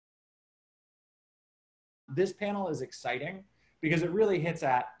This panel is exciting because it really hits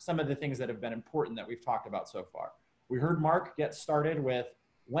at some of the things that have been important that we've talked about so far. We heard Mark get started with,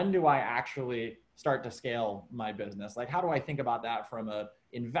 when do I actually start to scale my business? Like, how do I think about that from an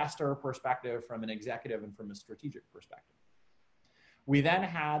investor perspective, from an executive, and from a strategic perspective? We then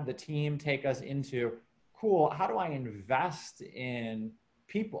had the team take us into, cool, how do I invest in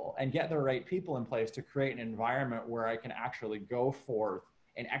people and get the right people in place to create an environment where I can actually go forth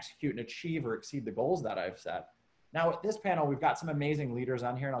and execute and achieve or exceed the goals that I've set? Now, with this panel, we've got some amazing leaders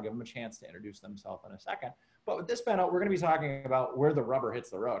on here, and I'll give them a chance to introduce themselves in a second. But with this panel, we're going to be talking about where the rubber hits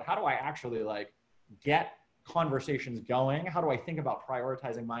the road. How do I actually like get conversations going? How do I think about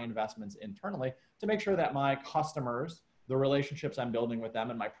prioritizing my investments internally to make sure that my customers, the relationships I'm building with them,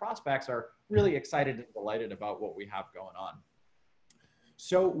 and my prospects are really excited and delighted about what we have going on?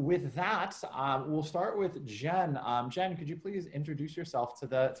 So with that, we'll start with Jen. Jen, could you please introduce yourself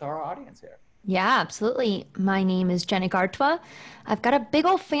to our audience here? Yeah, absolutely. My name is Jenny Gartwa. I've got a big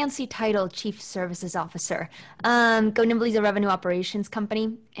old fancy title, Chief Services Officer. GoNimbly is a revenue operations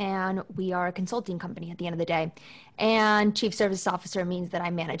company, and we are a consulting company at the end of the day. And Chief Services Officer means that I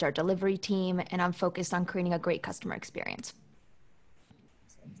manage our delivery team, and I'm focused on creating a great customer experience.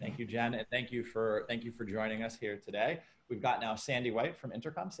 Thank you, Jen, and thank you for joining us here today. We've got now Sandy White from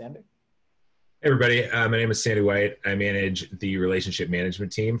Intercom. Sandy. Hey everybody, my name is Sandy White. I manage the relationship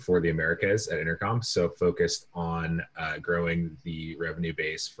management team for the Americas at Intercom, so focused on growing the revenue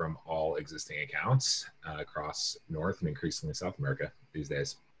base from all existing accounts across North and increasingly South America these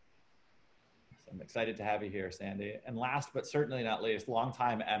days. I'm excited to have you here, Sandy. And last but certainly not least,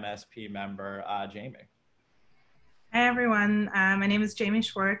 longtime MSP member, Jamie. Hi everyone, my name is Jamie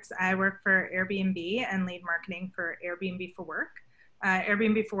Schwartz. I work for Airbnb and lead marketing for Airbnb for Work.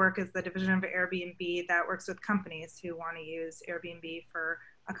 Airbnb for Work is the division of Airbnb that works with companies who want to use Airbnb for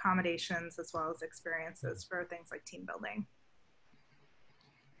accommodations as well as experiences for things like team building.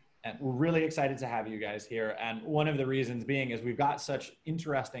 And we're really excited to have you guys here. And one of the reasons being is we've got such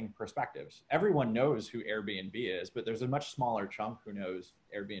interesting perspectives. Everyone knows who Airbnb is, but there's a much smaller chunk who knows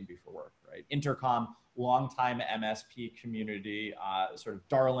Airbnb for Work, right? Intercom, longtime MSP community, sort of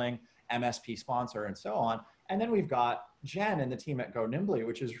darling MSP sponsor and so on. And then we've got Jen and the team at GoNimbly,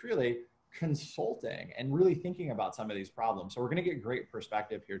 which is really consulting and really thinking about some of these problems. So we're going to get great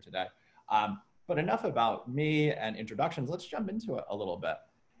perspective here today. But enough about me and introductions. Let's jump into it a little bit.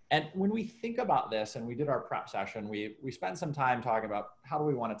 And when we think about this, and we did our prep session, we spent some time talking about how do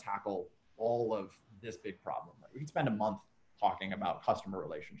we want to tackle all of this big problem. Right? We could spend a month talking about customer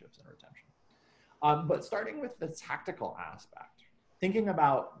relationships and retention. But starting with the tactical aspect, thinking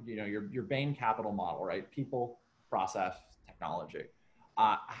about your Bain Capital model, right? People, process, technology.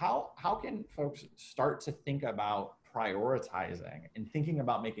 How can folks start to think about prioritizing and thinking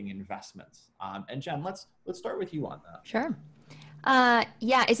about making investments? And Jen, let's start with you on that. Sure.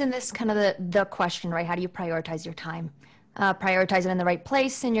 Yeah, isn't this kind of the question, right? How do you prioritize your time? Prioritize it in the right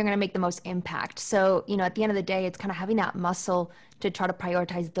place and you're going to make the most impact. So, at the end of the day, it's kind of having that muscle to try to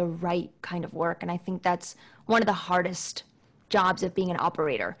prioritize the right kind of work. And I think that's one of the hardest jobs of being an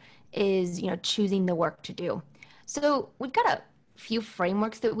operator is, choosing the work to do. So we've got a few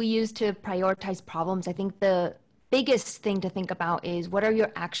frameworks that we use to prioritize problems. I think the biggest thing to think about is what are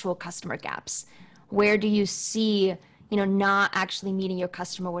your actual customer gaps? Where do you see, not actually meeting your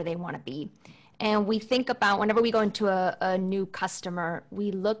customer where they want to be? And we think about whenever we go into a new customer,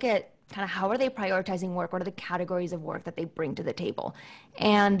 we look at kind of how are they prioritizing work? What are the categories of work that they bring to the table?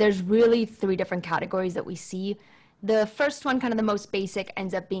 And there's really 3 different categories that we see. The first one, kind of the most basic,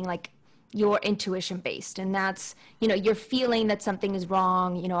 ends up being like your intuition based. And that's, you're feeling that something is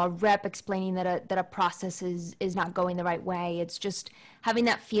wrong, a rep explaining that a process is not going the right way. It's just having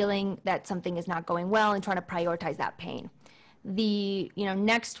that feeling that something is not going well and trying to prioritize that pain. The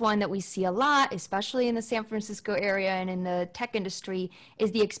next one that we see a lot, especially in the San Francisco area and in the tech industry,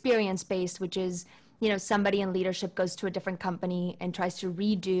 is the experience based, which is somebody in leadership goes to a different company and tries to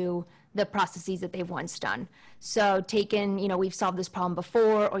redo the processes that they've once done. So we've solved this problem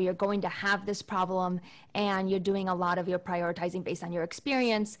before, or you're going to have this problem, and you're doing a lot of your prioritizing based on your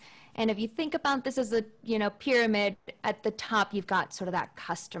experience. And if you think about this as a pyramid, at the top you've got sort of that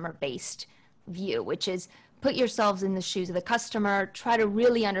customer based view, which is put yourselves in the shoes of the customer, try to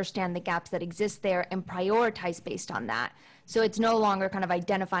really understand the gaps that exist there and prioritize based on that. So it's no longer kind of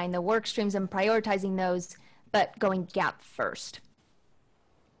identifying the work streams and prioritizing those, but going gap first.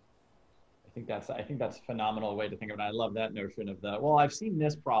 I think that's a phenomenal way to think of it. I love that notion of well, I've seen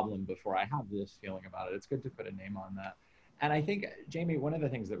this problem before. I have this feeling about it. It's good to put a name on that. And I think, Jamie, one of the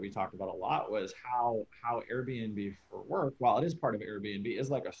things that we talked about a lot was how Airbnb for Work, while it is part of Airbnb, is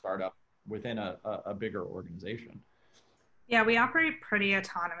like a startup within a bigger organization? Yeah, we operate pretty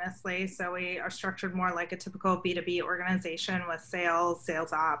autonomously. So we are structured more like a typical B2B organization with sales,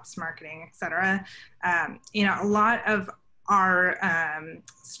 sales ops, marketing, et cetera. A lot of our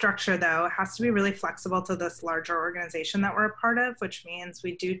structure, though, has to be really flexible to this larger organization that we're a part of, which means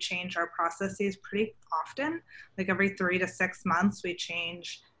we do change our processes pretty often. Like every 3 to 6 months, we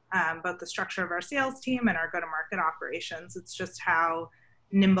change both the structure of our sales team and our go-to-market operations. It's just how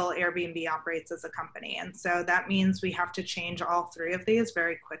nimble Airbnb operates as a company. And so that means we have to change all 3 of these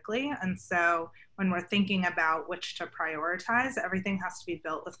very quickly. And so when we're thinking about which to prioritize, everything has to be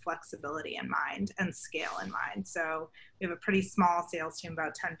built with flexibility in mind and scale in mind. So we have a pretty small sales team,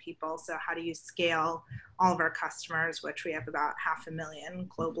 about 10 people. So how do you scale all of our customers, which we have about 500,000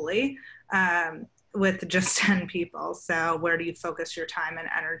 globally, with just 10 people? So where do you focus your time and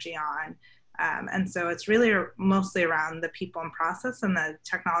energy on? And so it's really mostly around the people and process, and the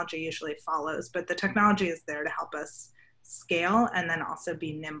technology usually follows, but the technology is there to help us scale and then also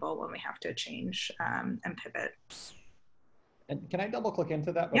be nimble when we have to change and pivot. And can I double click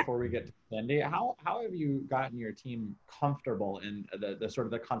into that before we get to Sandy? How have you gotten your team comfortable in the sort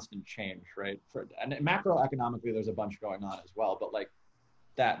of the constant change, right? And macroeconomically, there's a bunch going on as well, but like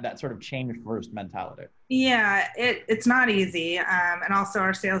that sort of change first mentality. Yeah, it's not easy. And also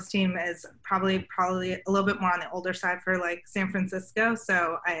our sales team is probably a little bit more on the older side for like San Francisco.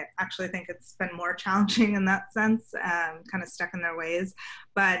 So I actually think it's been more challenging in that sense, kind of stuck in their ways.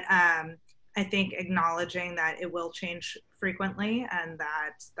 But I think acknowledging that it will change frequently and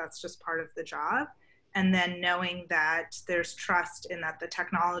that's just part of the job. And then knowing that there's trust in that the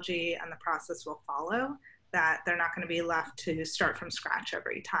technology and the process will follow, that they're not going to be left to start from scratch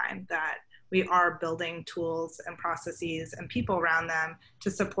every time, that we are building tools and processes and people around them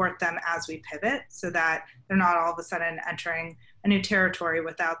to support them as we pivot, so that they're not all of a sudden entering a new territory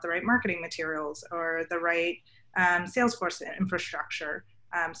without the right marketing materials or the right Salesforce infrastructure.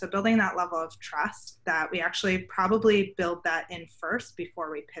 So building that level of trust, that we actually probably build that in first before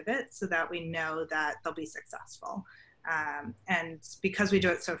we pivot, so that we know that they'll be successful. And because we do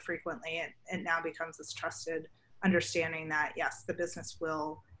it so frequently, it now becomes this trusted understanding that yes, the business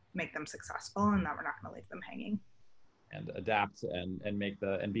will make them successful and that we're not going to leave them hanging. And adapt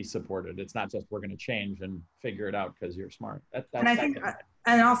and be supported. It's not just we're going to change and figure it out because you're smart. And I think,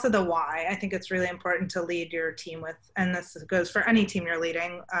 and also the why. I think it's really important to lead your team with, and this goes for any team you're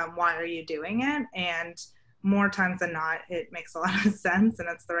leading. Why are you doing it? And more times than not, it makes a lot of sense and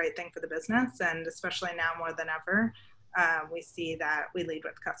it's the right thing for the business. And especially now more than ever, we see that we lead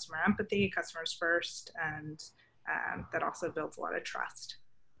with customer empathy, customers first, and that also builds a lot of trust.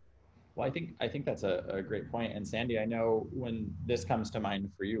 Well, I think that's a great point. And Sandy, I know when this comes to mind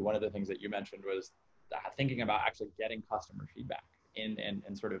for you, one of the things that you mentioned was thinking about actually getting customer feedback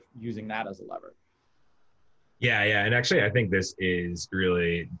and sort of using that as a lever. Yeah. And actually, I think this is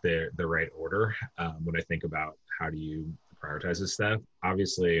really the right order when I think about how do you prioritize this stuff.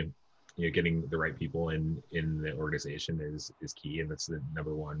 Obviously, getting the right people in the organization is key, and that's the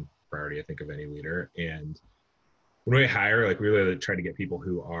number one priority, I think, of any leader. And when we hire, like, we really try to get people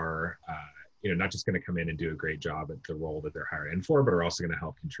who are, not just going to come in and do a great job at the role that they're hired in for, but are also going to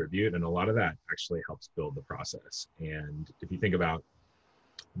help contribute. And a lot of that actually helps build the process. And if you think about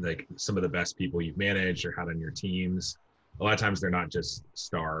like some of the best people you've managed or had on your teams, a lot of times they're not just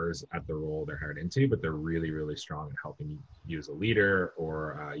stars at the role they're hired into, but they're really, really strong in helping you as a leader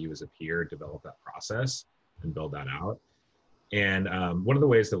or you as a peer develop that process and build that out. And one of the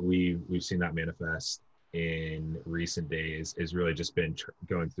ways that we've seen that manifest in recent days is really just been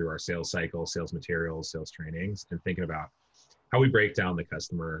going through our sales cycle, sales materials, sales trainings, and thinking about how we break down the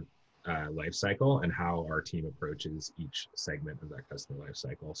customer life cycle and how our team approaches each segment of that customer life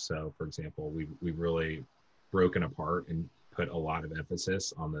cycle. So, for example, we've really broken apart and put a lot of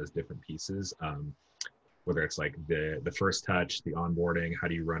emphasis on those different pieces, whether it's like the first touch, the onboarding, how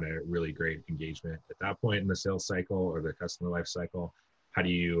do you run a really great engagement at that point in the sales cycle or the customer life cycle? How do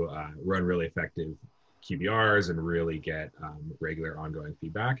you run really effective QBRs and really get regular ongoing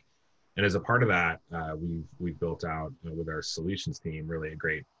feedback? And as a part of that, we've built out with our solutions team really a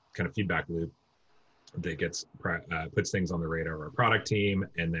great kind of feedback loop that gets puts things on the radar of our product team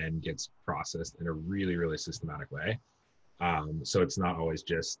and then gets processed in a really, really systematic way. So it's not always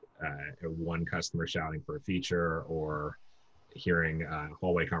just one customer shouting for a feature or hearing a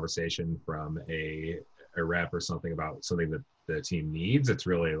hallway conversation from a rep or something about something that the team needs. It's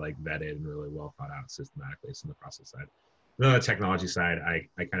really like vetted and really well thought out systematically. So on the process side. And on the technology side,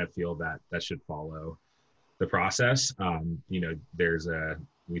 I kind of feel that should follow the process.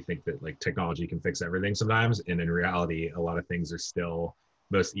 We think that like technology can fix everything sometimes. And in reality, a lot of things are still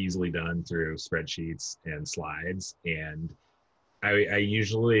most easily done through spreadsheets and slides. And I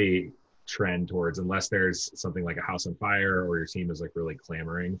usually trend towards, unless there's something like a house on fire or your team is like really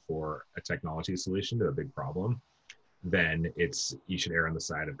clamoring for a technology solution to a big problem, then you should err on the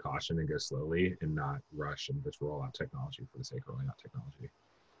side of caution and go slowly and not rush and just roll out technology for the sake of rolling out technology.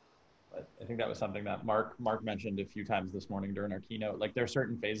 But I think that was something that Mark mentioned a few times this morning during our keynote. Like, there are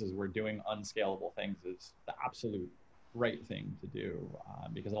certain phases where doing unscalable things is the absolute right thing to do,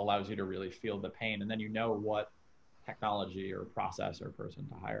 because it allows you to really feel the pain, and then you know what technology or process or person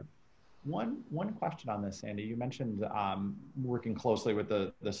to hire. One question on this, Sandy, you mentioned working closely with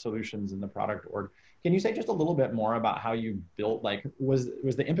the solutions in the product org. Can you say just a little bit more about how you built, like, was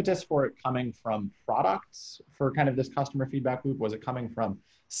the impetus for it coming from products for kind of this customer feedback loop? Was it coming from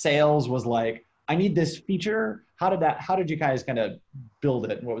sales? Was like, I need this feature? How did you guys kind of build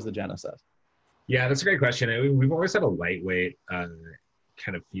it? What was the genesis? Yeah, that's a great question. We've always had a lightweight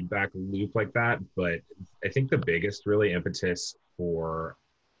kind of feedback loop like that, but I think the biggest really impetus for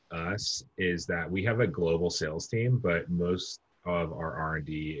us is that we have a global sales team, but most of our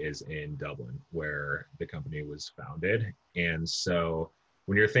R&D is in Dublin, where the company was founded. And so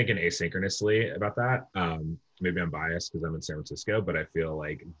when you're thinking asynchronously about that, maybe I'm biased because I'm in San Francisco, but I feel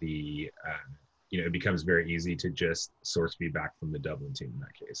like it becomes very easy to just source feedback from the Dublin team in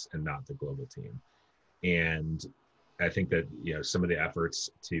that case and not the global team. And I think that, some of the efforts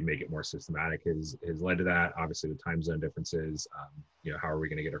to make it more systematic has led to that. Obviously, the time zone differences, how are we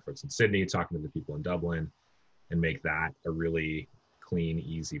going to get our folks in Sydney talking to the people in Dublin and make that a really clean,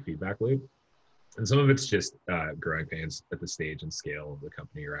 easy feedback loop. And some of it's just growing pains at the stage and scale of the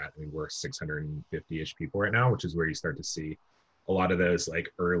company you're at. I mean, we're 650-ish people right now, which is where you start to see a lot of those like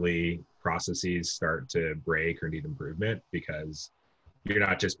early processes start to break or need improvement, because you're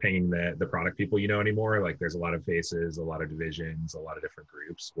not just paying the product people anymore. Like, there's a lot of faces, a lot of divisions, a lot of different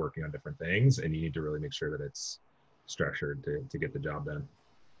groups working on different things, and you need to really make sure that it's structured to get the job done.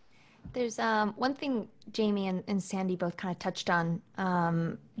 There's one thing Jamie and Sandy both kind of touched on.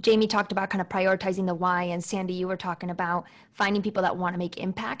 Jamie talked about kind of prioritizing the why, and Sandy, you were talking about finding people that want to make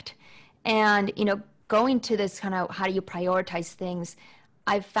impact. And, going to this kind of how do you prioritize things,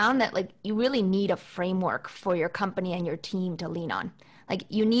 I've found that, like, you really need a framework for your company and your team to lean on. Like,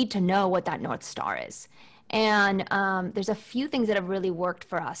 you need to know what that North Star is. And there's a few things that have really worked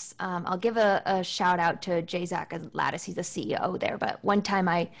for us. I'll give a shout out to Jay Zach at Lattice. He's the CEO there. But one time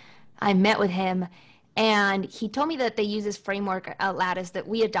I met with him, and he told me that they use this framework at Lattice that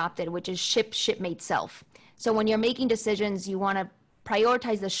we adopted, which is shipmate self. So when you're making decisions, you want to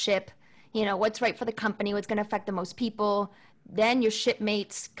prioritize the ship, what's right for the company, what's going to affect the most people, then your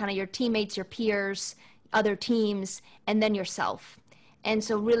shipmates, kind of your teammates, your peers, other teams, and then yourself. And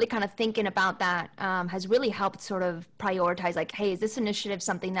so really kind of thinking about that has really helped sort of prioritize, like, hey, is this initiative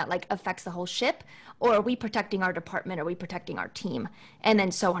something that like affects the whole ship, or are we protecting our department? Are we protecting our team? And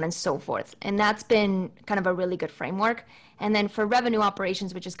then so on and so forth. And that's been kind of a really good framework. And then for revenue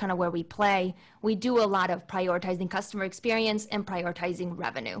operations, which is kind of where we play, we do a lot of prioritizing customer experience and prioritizing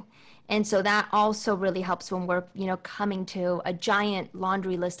revenue. And so that also really helps when we're, coming to a giant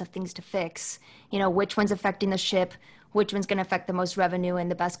laundry list of things to fix, which one's affecting the ship, which one's going to affect the most revenue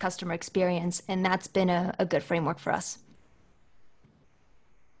and the best customer experience. And that's been a good framework for us.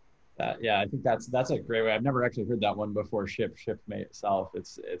 Yeah, I think that's a great way. I've never actually heard that one before. Shipmate itself.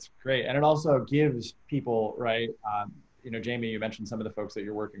 It's great, and it also gives people, right? Jamie, you mentioned some of the folks that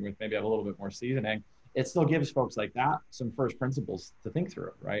you're working with maybe have a little bit more seasoning. It still gives folks like that some first principles to think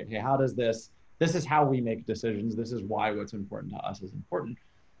through, right? Hey, how does this is how we make decisions. This is why what's important to us is important.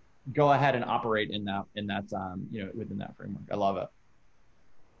 Go ahead and operate in that within that framework. I love it.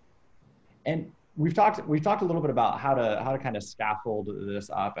 And we've talked a little bit about how to kind of scaffold this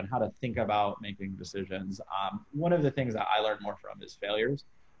up and how to think about making decisions. One of the things that I learned more from is failures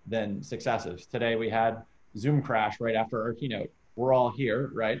than successes. Today we had Zoom crash right after our keynote. We're all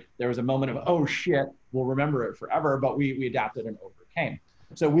here, right? There was a moment of, oh shit, we'll remember it forever, but we adapted and overcame.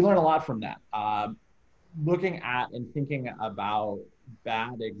 So we learned a lot from that. Looking at and thinking about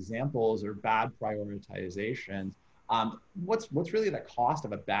bad examples or bad prioritizations, what's really the cost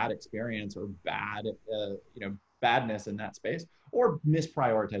of a bad experience or bad badness in that space, or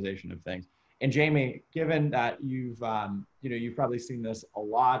misprioritization of things? And Jamie, given that you've probably seen this a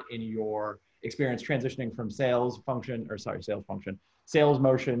lot in your experience transitioning from sales motion to sales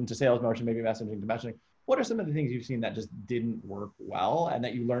motion, maybe messaging to messaging, what are some of the things you've seen that just didn't work well and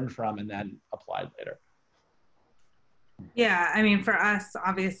that you learned from and then applied later? Yeah, I mean, for us,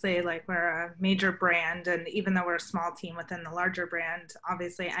 obviously, like, we're a major brand, and even though we're a small team within the larger brand,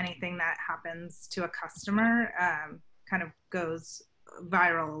 obviously anything that happens to a customer kind of goes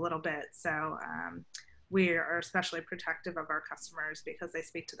viral a little bit. So we are especially protective of our customers because they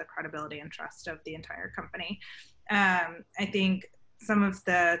speak to the credibility and trust of the entire company. I think some of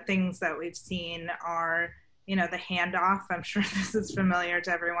the things that we've seen are, the handoff. I'm sure this is familiar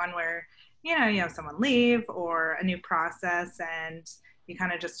to everyone where, you have someone leave or a new process and you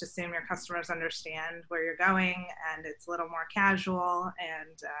kind of just assume your customers understand where you're going and it's a little more casual.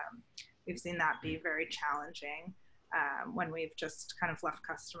 And we've seen that be very challenging when we've just kind of left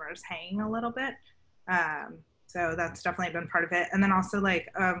customers hanging a little bit. So that's definitely been part of it. And then also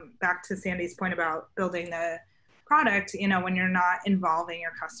back to Sandy's point about building the product, when you're not involving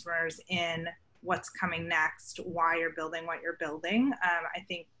your customers in what's coming next, why you're building what you're building, I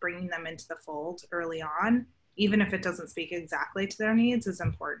think bringing them into the fold early on, even if it doesn't speak exactly to their needs, is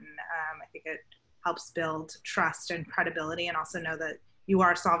important. I think it helps build trust and credibility, and also know that you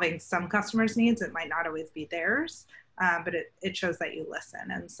are solving some customers' needs. It might not always be theirs, but it shows that you listen.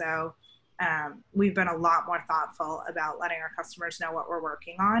 And so we've been a lot more thoughtful about letting our customers know what we're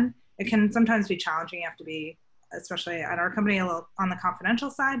working on. It can sometimes be challenging. You have to be, especially at our company, a little on the confidential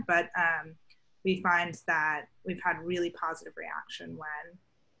side, but we find that we've had really positive reaction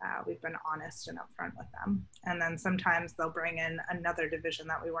when we've been honest and upfront with them. And then sometimes they'll bring in another division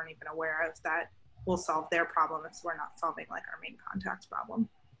that we weren't even aware of that will solve their problem if we're not solving our main contact problem.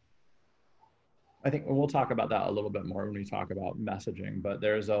 I think we'll talk about that a little bit more when we talk about messaging, but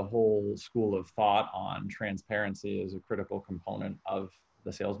there's a whole school of thought on transparency as a critical component of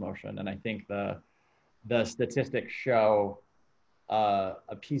the sales motion. And I think the statistics show a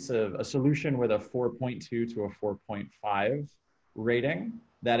solution with a 4.2 to a 4.5 rating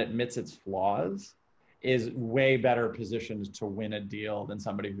that admits its flaws is way better positioned to win a deal than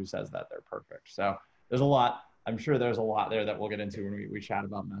somebody who says that they're perfect. So I'm sure there's a lot there that we'll get into when we chat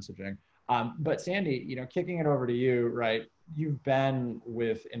about messaging. But Sandy, kicking it over to you, right? You've been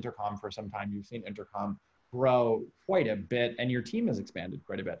with Intercom for some time. You've seen Intercom grow quite a bit and your team has expanded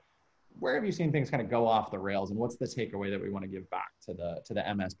quite a bit. Where have you seen things kind of go off the rails, and what's the takeaway that we want to give back to the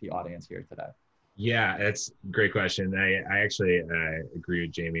MSP audience here today? Yeah, that's a great question. I actually agree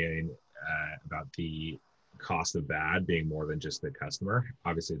with Jamie about the cost of bad being more than just the customer.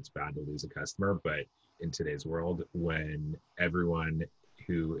 Obviously, it's bad to lose a customer, but in today's world, when everyone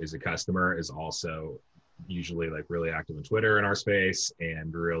who is a customer is also usually really active on Twitter in our space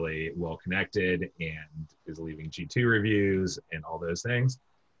and really well connected and is leaving G2 reviews and all those things,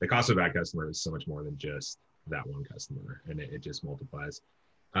 the cost of a bad customer is so much more than just that one customer, and it just multiplies.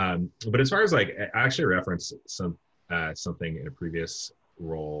 But as far as I actually referenced something in a previous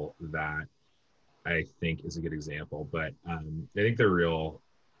role that I think is a good example, but I think the real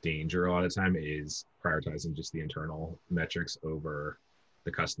danger a lot of the time is prioritizing just the internal metrics over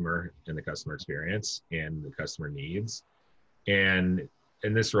the customer and the customer experience and the customer needs. And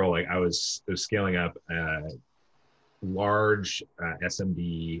in this role, I was scaling up large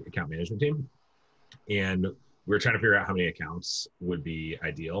SMB account management team. And we were trying to figure out how many accounts would be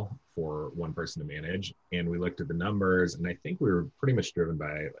ideal for one person to manage. And we looked at the numbers, and I think we were pretty much driven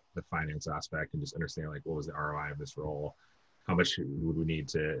by the finance aspect and just understanding what was the ROI of this role? How much would we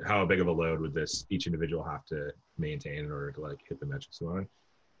need how big of a load would each individual have to maintain in order to hit the metrics we wanted?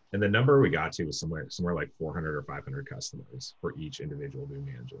 And the number we got to was somewhere like 400 or 500 customers for each individual to be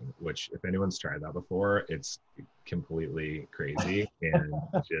managing, which if anyone's tried that before, it's completely crazy and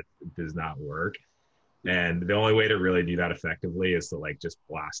just does not work. And the only way to really do that effectively is to just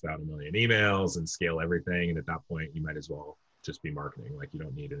blast out a million emails and scale everything. And at that point, you might as well just be marketing. You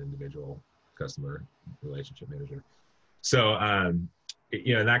don't need an individual customer relationship manager. So,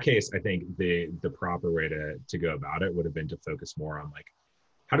 in that case, I think the proper way to go about it would have been to focus more on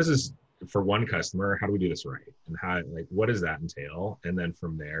how does this, for one customer, how do we do this right? And how, what does that entail? And then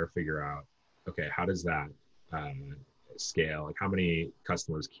from there, figure out, okay, how does that scale? How many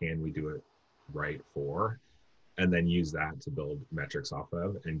customers can we do it right for? And then use that to build metrics off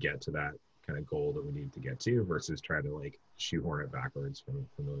of and get to that kind of goal that we need to get to versus try to shoehorn it backwards from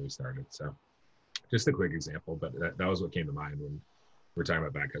where we started. So just a quick example, but that was what came to mind when we're talking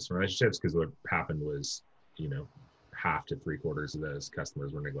about bad customer relationships, because what happened was, half to 3/4 of those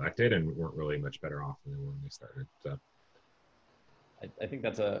customers were neglected and weren't really much better off than when they started. So I think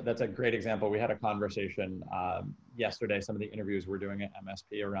that's a great example. We had a conversation yesterday, some of the interviews we're doing at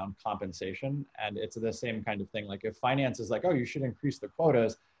MSP around compensation, and it's the same kind of thing. If finance is oh, you should increase the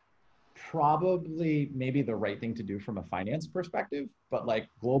quotas, probably maybe the right thing to do from a finance perspective, but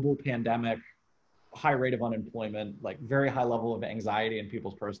global pandemic, high rate of unemployment, very high level of anxiety in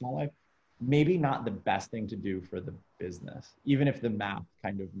people's personal life, maybe not the best thing to do for the business, even if the math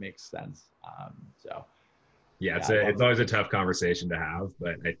kind of makes sense. So Yeah, Yeah, it's always a tough conversation to have,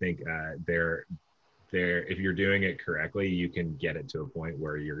 but I think if you're doing it correctly, you can get it to a point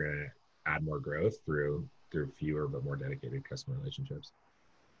where you're going to add more growth through fewer but more dedicated customer relationships.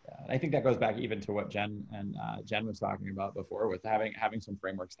 Yeah, and I think that goes back even to what Jen was talking about before, with having some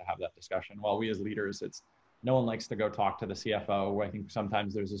frameworks to have that discussion. While we as leaders, it's no one likes to go talk to the CFO. I think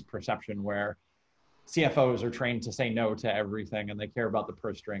sometimes there's this perception where CFOs are trained to say no to everything and they care about the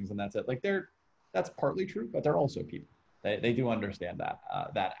purse strings and that's it. Like that's partly true, but they're also people. They do understand that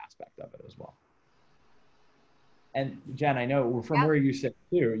aspect of it as well. And Jen, I know from where you sit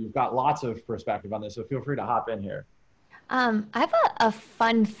too, you've got lots of perspective on this, so feel free to hop in here. I have a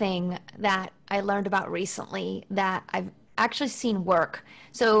fun thing that I learned about recently that I've actually seen work.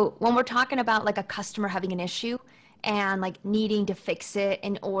 So when we're talking about like a customer having an issue and like needing to fix it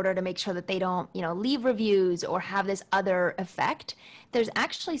in order to make sure that they don't, leave reviews or have this other effect, there's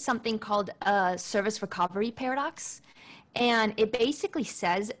actually something called a service recovery paradox. And it basically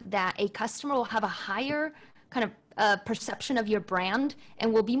says that a customer will have a higher kind of perception of your brand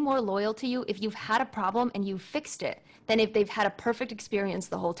and will be more loyal to you if you've had a problem and you fixed it than if they've had a perfect experience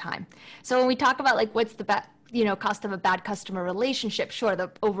the whole time. So when we talk about like what's the cost of a bad customer relationship, sure,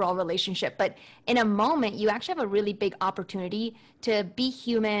 the overall relationship, but in a moment you actually have a really big opportunity to be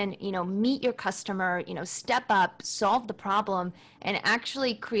human, meet your customer, step up, solve the problem, and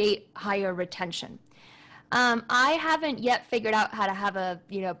actually create higher retention. I haven't yet figured out how to have a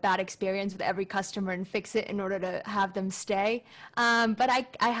bad experience with every customer and fix it in order to have them stay. But I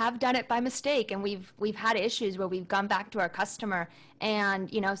have done it by mistake, and we've had issues where we've gone back to our customer, and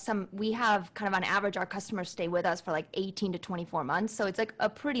we have kind of on average our customers stay with us for like 18 to 24 months, so it's like a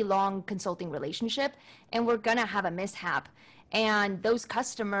pretty long consulting relationship, and we're gonna have a mishap. And those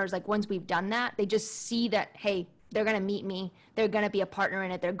customers, like once we've done that, they just see that, hey, they're gonna meet me, they're gonna be a partner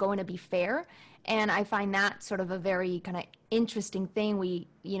in it, they're going to be fair. And I find that sort of a very kind of interesting thing.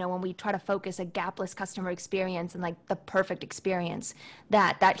 When we try to focus a gapless customer experience and like the perfect experience,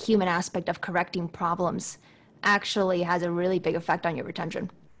 that human aspect of correcting problems actually has a really big effect on your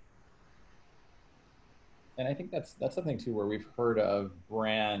retention. And I think that's something too, where we've heard of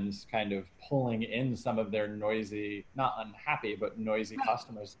brands kind of pulling in some of their noisy, not unhappy, but noisy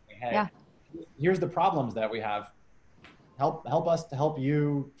customers saying, hey, Yeah. here's the problems that we have. Help us to help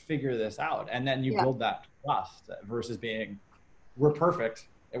you figure this out. And then you build that trust versus being, we're perfect.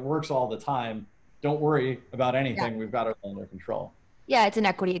 It works all the time. Don't worry about anything. We've got it under control. Yeah, it's an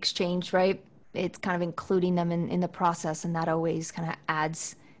equity exchange, right? It's kind of including them in the process, and that always kind of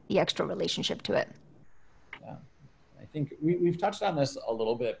adds the extra relationship to it. Yeah. I think we've touched on this a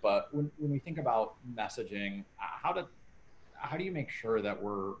little bit, but when we think about messaging, how do you make sure that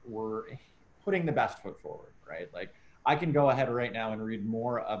we're putting the best foot forward, right? Like, I can go ahead right now and read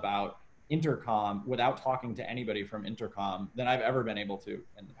more about Intercom without talking to anybody from Intercom than I've ever been able to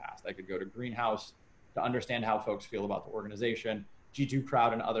in the past. I could go to Greenhouse to understand how folks feel about the organization, G2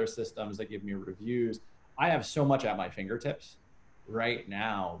 Crowd and other systems that give me reviews. I have so much at my fingertips right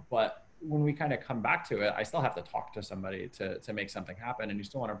now, but when we kind of come back to it, I still have to talk to somebody to make something happen, and you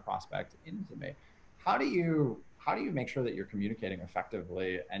still want to prospect into me. How do you make sure that you're communicating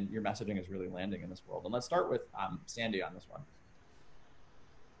effectively and your messaging is really landing in this world? And let's start with Sandy on this one.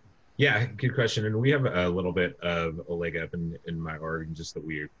 Yeah, good question. And we have a little bit of a leg up in my org, just that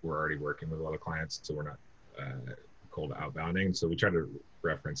we're already working with a lot of clients, so we're not cold outbounding. So we try to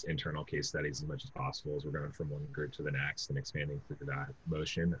reference internal case studies as much as possible as we're going from one group to the next and expanding through that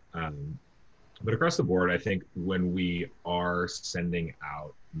motion. But across the board, I think when we are sending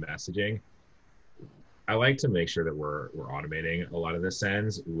out messaging, I like to make sure that we're automating a lot of the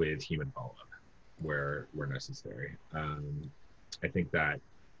sends with human follow-up where necessary. I think that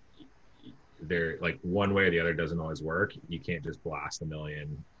like one way or the other doesn't always work. You can't just blast a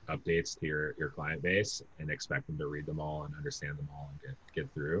million updates to your client base and expect them to read them all and understand them all and get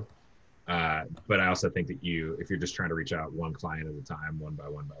through. But I also think that if you're just trying to reach out one client at a time, one by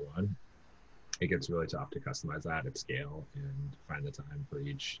one, it gets really tough to customize that at scale and find the time for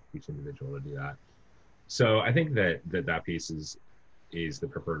each individual to do that. So I think that piece is the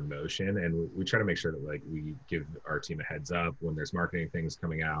preferred motion, and we try to make sure that like we give our team a heads up when there's marketing things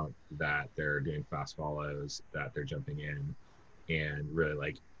coming out, that they're doing fast follows, that they're jumping in and really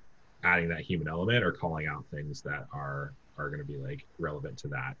like adding that human element or calling out things that are going to be like relevant to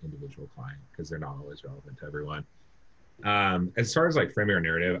that individual client, because they're not always relevant to everyone. As far as like framing our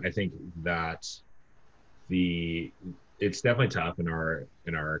narrative, I think that it's definitely tough in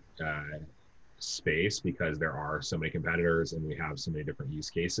our space because there are so many competitors and we have so many different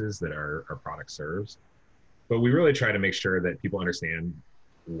use cases that our product serves. But we really try to make sure that people understand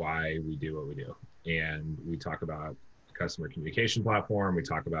why we do what we do. And we talk about customer communication platform. We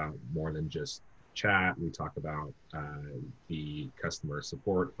talk about more than just chat. We talk about the customer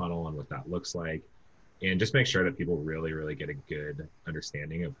support funnel and what that looks like, and just make sure that people really, really get a good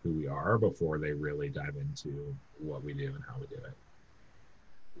understanding of who we are before they really dive into what we do and how we do it.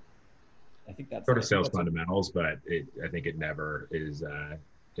 I think that's sort of sales fundamentals, but I think it never is.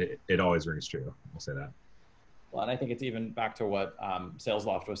 It always rings true. I'll say that. Well, and I think it's even back to what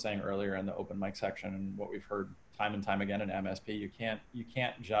SalesLoft was saying earlier in the open mic section, and what we've heard time and time again in MSP. You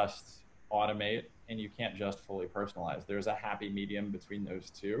can't just automate, and you can't just fully personalize. There's a happy medium between those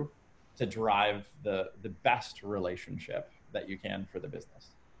two to drive the best relationship that you can for the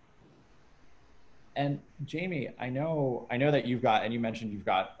business. And Jamie, I know that you've got, and you mentioned you've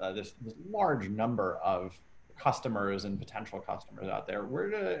got this large number of customers and potential customers out there.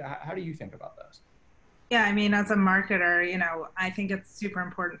 How do you think about those? Yeah, I mean, as a marketer, I think it's super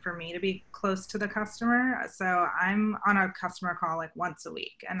important for me to be close to the customer. So I'm on a customer call like once a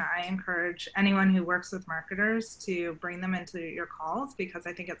week, and I encourage anyone who works with marketers to bring them into your calls, because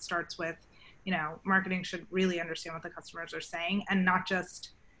I think it starts with, marketing should really understand what the customers are saying, and not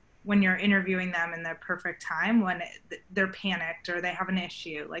just when you're interviewing them in the perfect time when they're panicked or they have an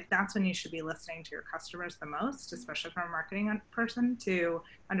issue. Like, that's when you should be listening to your customers the most, especially from a marketing person, to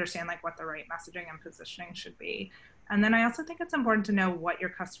understand like what the right messaging and positioning should be. And then I also think it's important to know what your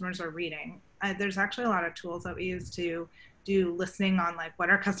customers are reading. There's actually a lot of tools that we use to do listening on like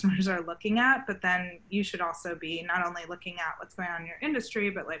what our customers are looking at, but then you should also be not only looking at what's going on in your industry,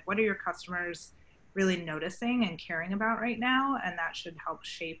 but like what are your customers really noticing and caring about right now, and that should help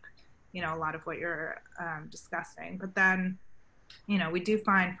shape a lot of what you're discussing. But then we do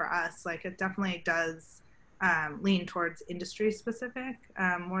find for us, like, it definitely does lean towards industry specific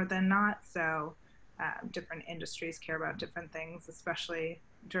more than not. So different industries care about different things, especially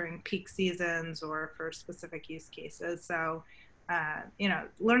during peak seasons or for specific use cases. So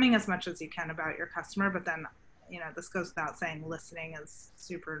learning as much as you can about your customer, but then this goes without saying, listening is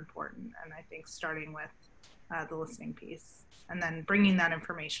super important. And I think starting with the listening piece, and then bringing that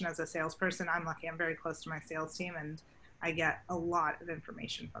information as a salesperson. I'm lucky, I'm very close to my sales team, and I get a lot of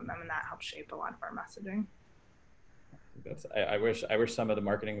information from them, and that helps shape a lot of our messaging. I wish some of the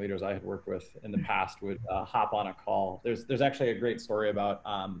marketing leaders I had worked with in the past would hop on a call. There's actually a great story about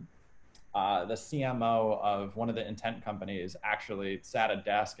the CMO of one of the intent companies actually sat at a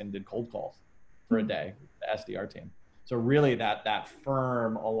desk and did cold calls for a day, the SDR team. So really that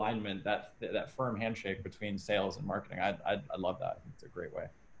firm alignment, that firm handshake between sales and marketing, I love that. It's a great way.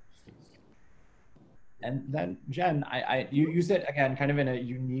 And then Jen, you use it again, kind of in a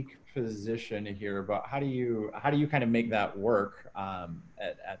unique position here, but how do you kind of make that work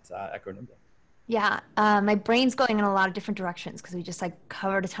at Echo Nimble? Yeah, my brain's going in a lot of different directions because we just like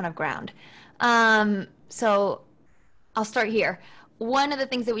covered a ton of ground. So I'll start here. One of the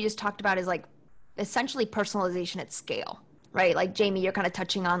things that we just talked about is like essentially personalization at scale, right? Like Jamie, you're kind of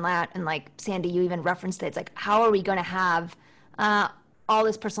touching on that, and like Sandy, you even referenced it. It's like, how are we going to have all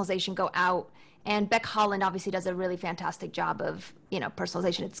this personalization go out? And Beck Holland obviously does a really fantastic job of,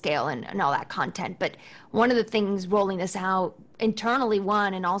 personalization at scale and all that content. But one of the things rolling this out internally,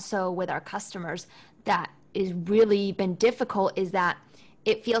 and also with our customers, that is really been difficult is that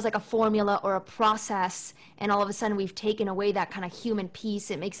it feels like a formula or a process, and all of a sudden we've taken away that kind of human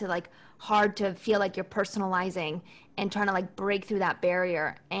piece. It makes it like hard to feel like you're personalizing and trying to like break through that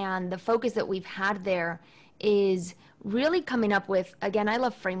barrier. And the focus that we've had there is really coming up with, again, I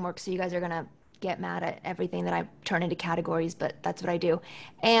love frameworks, so you guys are going to get mad at everything that I turn into categories, but that's what I do.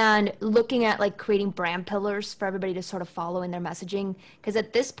 And looking at like creating brand pillars for everybody to sort of follow in their messaging. Because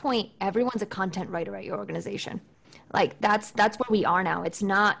at this point, everyone's a content writer at your organization. Like that's where we are now. It's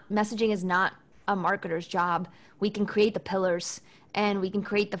not, messaging is not a marketer's job. We can create the pillars and we can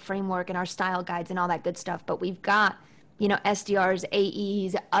create the framework and our style guides and all that good stuff. But we've got, SDRs,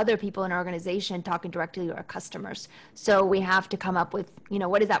 AEs, other people in our organization talking directly to our customers. So we have to come up with,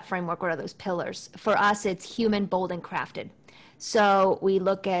 what is that framework? What are those pillars? For us, it's human, bold, and crafted. So we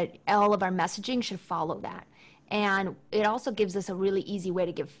look at all of our messaging should follow that. And it also gives us a really easy way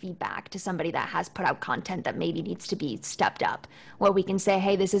to give feedback to somebody that has put out content that maybe needs to be stepped up, where we can say,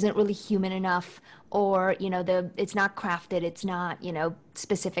 hey, this isn't really human enough, or, it's not crafted, it's not,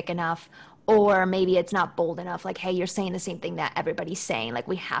 specific enough, or maybe it's not bold enough. Like, hey, you're saying the same thing that everybody's saying. Like,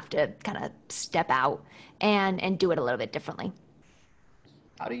 we have to kind of step out and do it a little bit differently.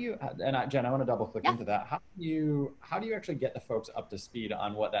 How do you, and Jen, I want to double click into that. How do you actually get the folks up to speed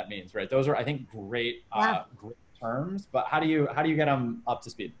on what that means, right? Those are, I think, great terms, but how do you get them up to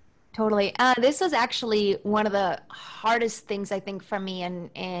speed? Totally. This was actually one of the hardest things I think for me,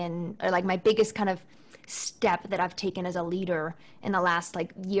 and or like my biggest kind of step that I've taken as a leader in the last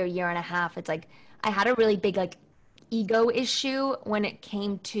like year and a half. It's like I had a really big like ego issue when it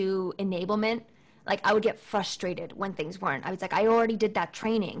came to enablement. Like I would get frustrated when things weren't. I was like, I already did that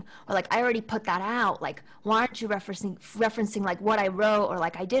training, or like I already put that out. Like, why aren't you referencing like what I wrote, or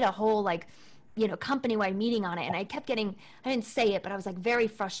like I did a whole like company-wide meeting on it, and I kept getting, I didn't say it, but I was like very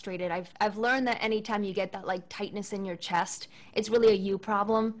frustrated. I've learned that anytime you get that like tightness in your chest, it's really a you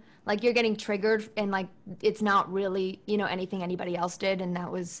problem. Like you're getting triggered, and like it's not really anything anybody else did. And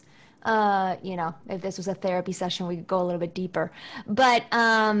that was if this was a therapy session, we could go a little bit deeper. But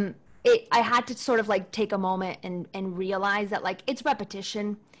I had to sort of like take a moment and realize that like it's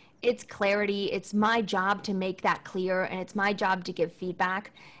repetition, it's clarity, it's my job to make that clear, and it's my job to give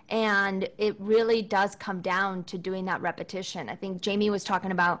feedback. And it really does come down to doing that repetition. I think Jamie was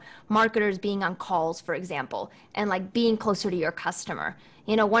talking about marketers being on calls, for example, and like being closer to your customer.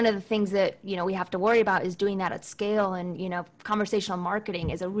 One of the things that we have to worry about is doing that at scale. And conversational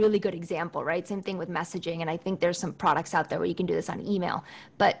marketing is a really good example, right? Same thing with messaging. And I think there's some products out there where you can do this on email.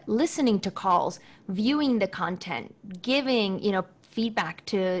 But listening to calls, viewing the content, giving feedback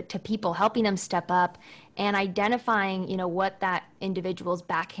to people, helping them step up, and identifying what that individual's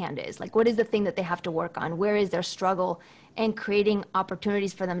backhand is, like what is the thing that they have to work on, where is their struggle, and creating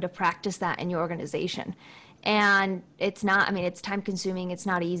opportunities for them to practice that in your organization. And it's not, I mean, it's time consuming, it's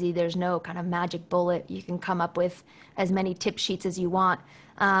not easy, there's no kind of magic bullet. You can come up with as many tip sheets as you want,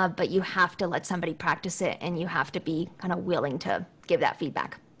 but you have to let somebody practice it, and you have to be kind of willing to give that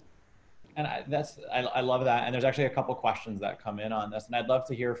feedback. And I love that. And there's actually a couple questions that come in on this, and I'd love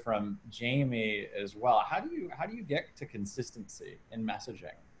to hear from Jamie as well. How do you get to consistency in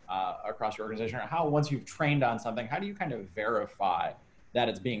messaging across your organization? Or how, once you've trained on something, how do you kind of verify that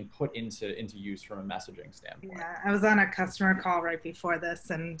it's being put into use from a messaging standpoint? Yeah, I was on a customer call right before this,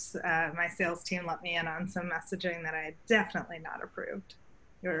 and my sales team let me in on some messaging that I had definitely not approved.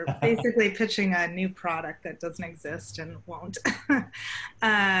 You're basically pitching a new product that doesn't exist and won't.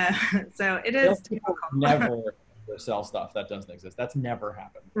 So it is difficult. Never sell stuff that doesn't exist. That's never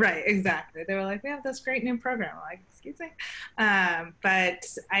happened. Right, exactly. They were like, we have this great new program. I'm like, excuse me. But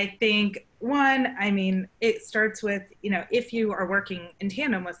I think it starts with, if you are working in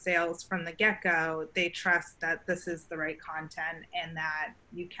tandem with sales from the get-go, they trust that this is the right content and that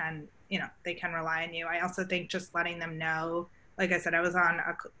you can, they can rely on you. I also think just letting them know, like I said, I was on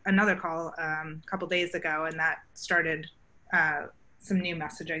another call a couple days ago, and that started some new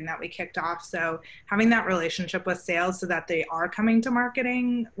messaging that we kicked off. So having that relationship with sales so that they are coming to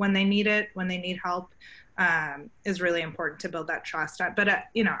marketing when they need it, when they need help, is really important to build that trust. But at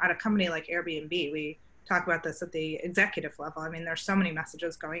a company like Airbnb, we talk about this at the executive level. I mean, there's so many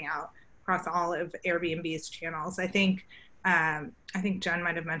messages going out across all of Airbnb's channels. I think Jen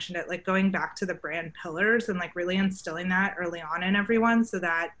might have mentioned it, like going back to the brand pillars and like really instilling that early on in everyone, so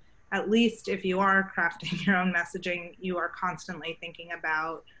that at least if you are crafting your own messaging, you are constantly thinking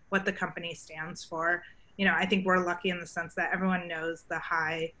about what the company stands for. I think we're lucky in the sense that everyone knows the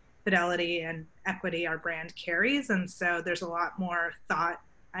high fidelity and equity our brand carries. And so there's a lot more thought,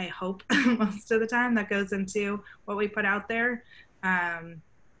 I hope, most of the time that goes into what we put out there.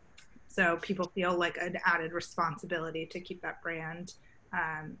 So people feel like an added responsibility to keep that brand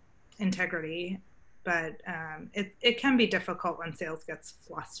integrity. But it can be difficult when sales gets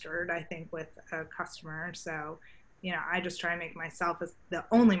flustered, I think, with a customer. So, I just try and make myself as the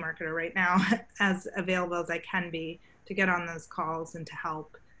only marketer right now as available as I can be to get on those calls and to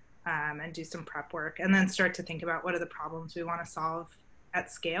help and do some prep work, and then start to think about what are the problems we want to solve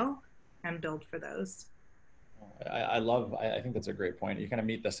at scale and build for those. I think that's a great point. You kind of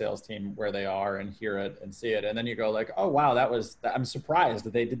meet the sales team where they are and hear it and see it. And then you go like, oh, wow, I'm surprised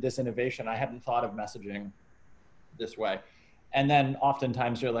that they did this innovation. I hadn't thought of messaging this way. And then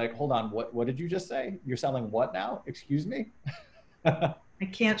oftentimes you're like, hold on, what did you just say? You're selling what now? Excuse me? I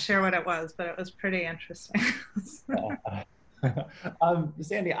can't share what it was, but it was pretty interesting.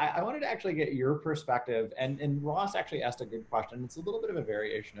 Sandy, I wanted to actually get your perspective, and Ross actually asked a good question. It's a little bit of a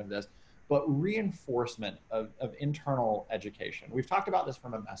variation of this, but reinforcement of internal education. We've talked about this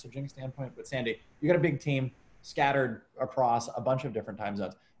from a messaging standpoint, but Sandy, you got a big team scattered across a bunch of different time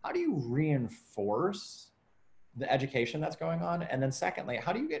zones. How do you reinforce the education that's going on? And then secondly,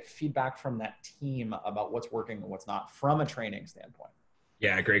 how do you get feedback from that team about what's working and what's not from a training standpoint?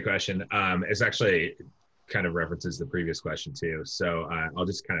 Yeah, great question. It's actually kind of references the previous question too. So I'll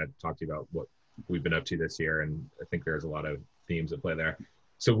just kind of talk to you about what we've been up to this year. And I think there's a lot of themes at play there.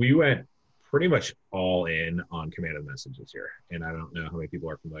 So we went pretty much all in on command of the message this year. And I don't know how many people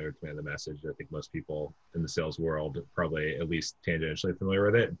are familiar with command of the message. I think most people in the sales world are probably at least tangentially familiar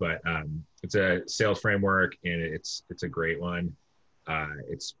with it, but it's a sales framework and it's a great one.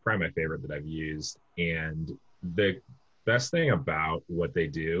 It's probably my favorite that I've used. And the best thing about what they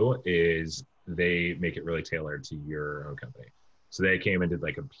do is they make it really tailored to your own company. So they came and did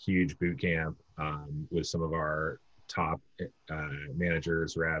like a huge boot camp with some of our top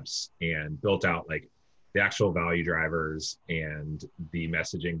managers, reps, and built out like the actual value drivers and the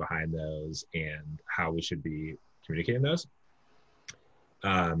messaging behind those and how we should be communicating those.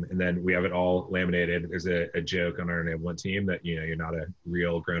 And then we have it all laminated. There's a joke on our enablement team that, you know, you're not a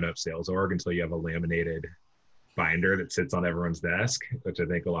real grown-up sales org until you have a laminated binder that sits on everyone's desk, which I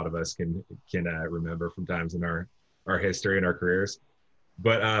think a lot of us can remember from times in our history and our careers.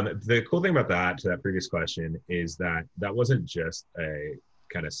 But the cool thing about that, to that previous question, is that that wasn't just a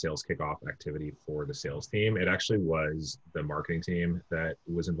kind of sales kickoff activity for the sales team. It actually was the marketing team that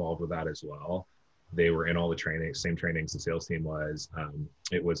was involved with that as well. They were in all the trainings, same trainings the sales team was.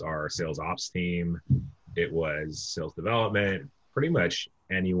 It was our sales ops team. It was sales development, pretty much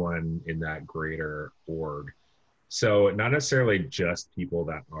anyone in that greater org. So not necessarily just people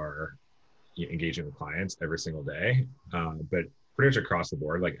that are engaging with clients every single day, but pretty much across the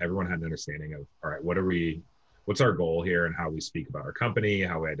board. Like everyone had an understanding of, all right, what's our goal here and how we speak about our company,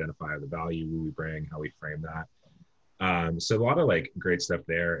 how we identify the value we bring, how we frame that. So a lot of like great stuff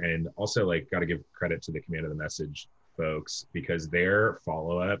there. And also like got to give credit to the command of the message folks because their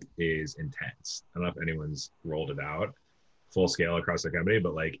follow-up is intense. I don't know if anyone's rolled it out full scale across the company,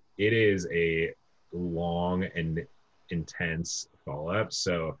 but like it is a long and intense follow-up.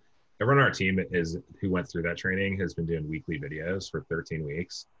 So everyone on our team who went through that training has been doing weekly videos for 13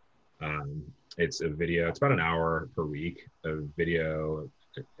 weeks. It's a video, it's about an hour per week of video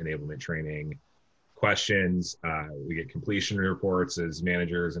enablement training, questions. We get completion reports as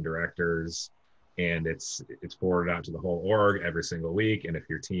managers and directors, and it's forwarded out to the whole org every single week. And if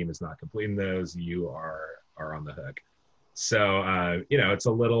your team is not completing those, you are on the hook. So, you know, it's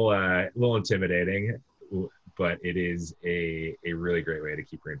a little intimidating, but it is a really great way to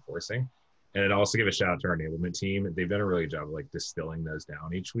keep reinforcing. And I'd also give a shout out to our enablement team. They've done a really good job of like distilling those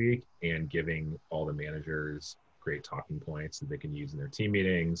down each week and giving all the managers great talking points that they can use in their team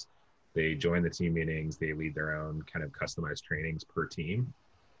meetings. They join the team meetings. They lead their own kind of customized trainings per team.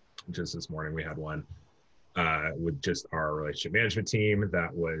 Just this morning, we had one with just our relationship management team.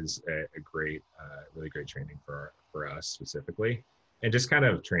 That was a great, really great training for us specifically, and just kind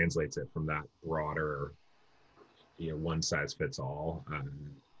of translates it from that broader, you know, one size fits all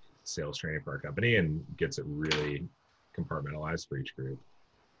sales training for our company and gets it really compartmentalized for each group.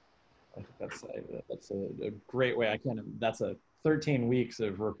 I think that's a great way. That's a 13 weeks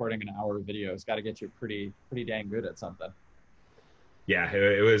of recording an hour of video. It's got to get you pretty dang good at something. Yeah,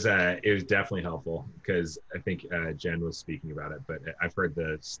 it was definitely helpful because I think Jen was speaking about it, but I've heard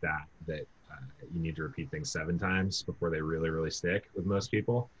the stat that you need to repeat things 7 times before they really, really stick with most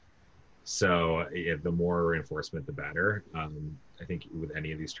people. So the more reinforcement, the better. I think with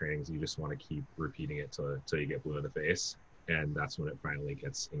any of these trainings, you just want to keep repeating it till you get blue in the face. And that's when it finally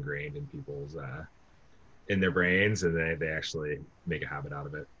gets ingrained in people's, in their brains, and they actually make a habit out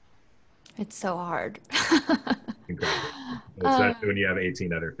of it. It's so hard. Incredible. Especially when you have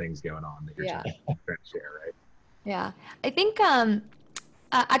 18 other things going on that you're trying to share, right? Yeah. I think,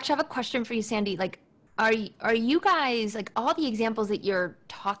 actually I have a question for you, Sandy. Like, are you guys, like all the examples that you're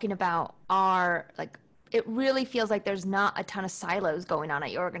talking about are like, it really feels like there's not a ton of silos going on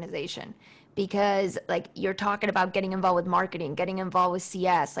at your organization because like you're talking about getting involved with marketing, getting involved with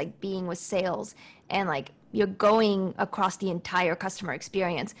CS, like being with sales, and like you're going across the entire customer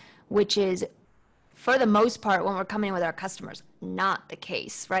experience, which is for the most part, when we're coming in with our customers, not the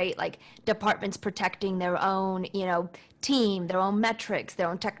case, right? Like departments protecting their own, you know, team, their own metrics, their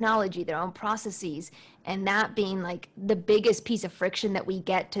own technology, their own processes, and that being like the biggest piece of friction that we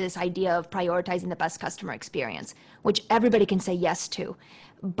get to this idea of prioritizing the best customer experience, which everybody can say yes to.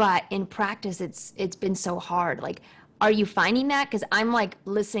 But in practice, it's been so hard. Like, are you finding that? Because I'm like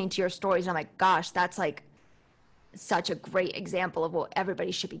listening to your stories and I'm like, gosh, that's like such a great example of what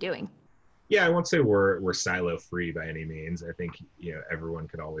everybody should be doing. Yeah, I won't say we're silo free by any means. I think, you know, everyone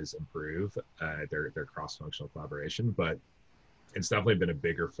could always improve their cross-functional collaboration, but it's definitely been a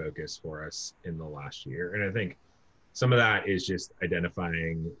bigger focus for us in the last year. And I think some of that is just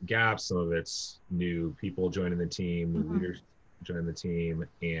identifying gaps. Some of it's new people joining the team, new leaders joining the team,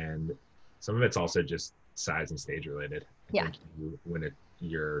 and some of it's also just size and stage related. I think when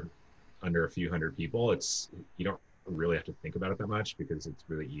you're under a few hundred people, you don't really have to think about it that much because it's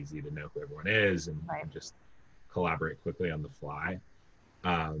really easy to know who everyone is and, Right. and just collaborate quickly on the fly.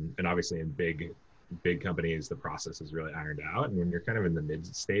 And obviously in big companies, the process is really ironed out. And when you're kind of in the mid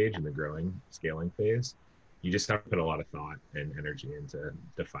stage in the growing, scaling phase, you just have to put a lot of thought and energy into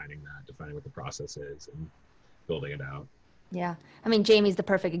defining what the process is and building it out. Yeah. I mean, Jamie's the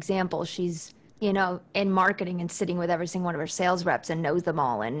perfect example. She's, in marketing and sitting with every single one of her sales reps and knows them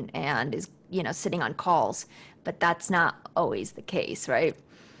all and is, sitting on calls. But that's not always the case, right?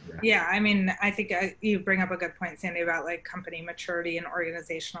 Yeah, I mean, I think you bring up a good point, Sandy, about like company maturity and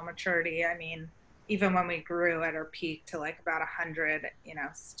organizational maturity. I mean, even when we grew at our peak to like about 100,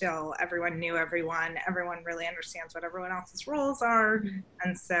 still everyone knew everyone. Everyone really understands what everyone else's roles are. Mm-hmm.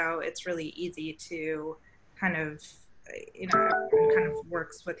 And so it's really easy to kind of, everyone kind of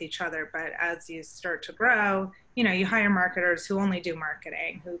works with each other. But as you start to grow, you hire marketers who only do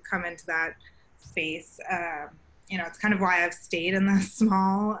marketing, who come into that space. It's kind of why I've stayed in the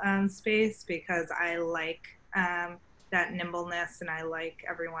small space, because I like that nimbleness and I like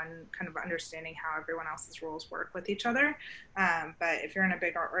everyone kind of understanding how everyone else's roles work with each other. But if you're in a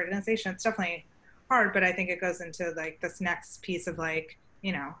bigger organization, it's definitely hard, but I think it goes into like this next piece of like,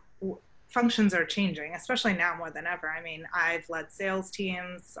 functions are changing, especially now more than ever. I mean, I've led sales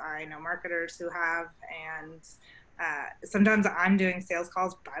teams, I know marketers who have, and sometimes I'm doing sales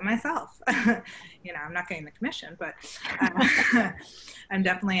calls by myself. I'm not getting the commission, but I'm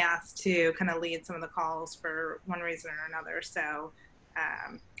definitely asked to kind of lead some of the calls for one reason or another. So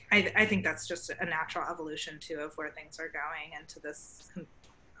I think that's just a natural evolution too of where things are going into this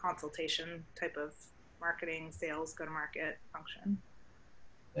consultation type of marketing, sales, go-to-market function.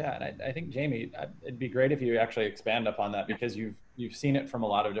 Yeah, and I think Jamie, it'd be great if you actually expand upon that because you've seen it from a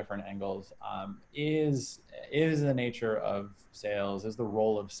lot of different angles. Is the nature of sales, is the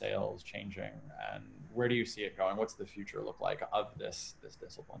role of sales changing, and where do you see it going? What's the future look like of this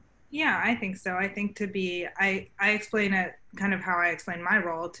discipline? Yeah, I think so. I think I explain it kind of how I explain my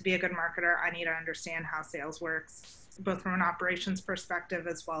role. To be a good marketer, I need to understand how sales works, both from an operations perspective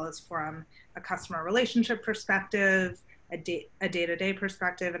as well as from a customer relationship perspective, a day-to-day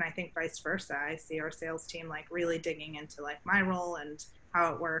perspective, and I think vice versa. I see our sales team like really digging into like my role and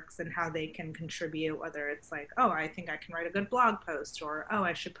how it works and how they can contribute, whether it's like, oh, I think I can write a good blog post, or oh,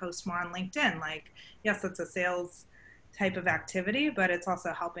 I should post more on LinkedIn. Like, yes, it's a sales type of activity, but it's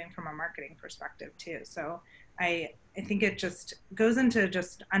also helping from a marketing perspective too. So I think it just goes into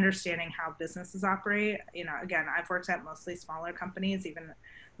just understanding how businesses operate. Again, I've worked at mostly smaller companies, even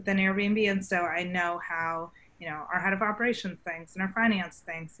within Airbnb, and so I know how our head of operations thinks and our finance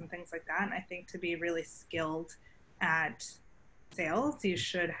thinks and things like that. And I think to be really skilled at sales, you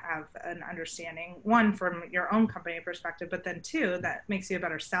should have an understanding, one, from your own company perspective, but then two, that makes you a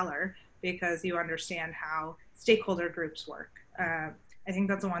better seller because you understand how stakeholder groups work. I think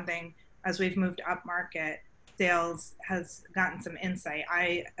that's the one thing, as we've moved up market, sales has gotten some insight.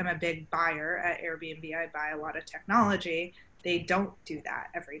 I am a big buyer at Airbnb. I buy a lot of technology. They don't do that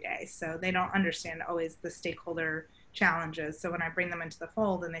every day. So they don't understand always the stakeholder challenges. So when I bring them into the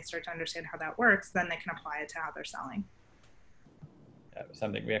fold and they start to understand how that works, then they can apply it to how they're selling. Yeah,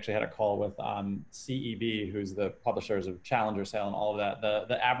 something we actually had a call with CEB, who's the publishers of Challenger Sale and all of that.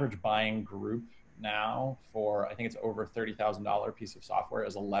 The average buying group now for, I think it's over $30,000 piece of software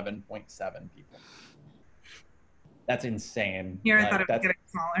is 11.7 people. That's insane. Here, I thought it was getting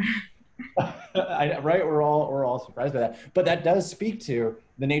smaller. Right, we're all surprised by that, but that does speak to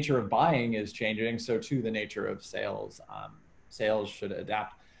the nature of buying is changing. So too, the nature of sales. Sales should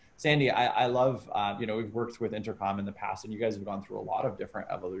adapt. Sandy, I love we've worked with Intercom in the past, and you guys have gone through a lot of different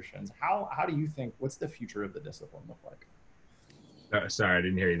evolutions. How do you think? What's the future of the discipline look like? Sorry, I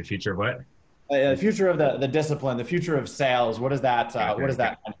didn't hear you. The future of what? The future of the discipline, the future of sales. What does that? What does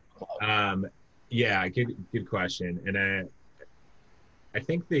that? Yeah, good question, and I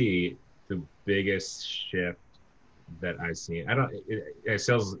think the biggest shift that I've seen,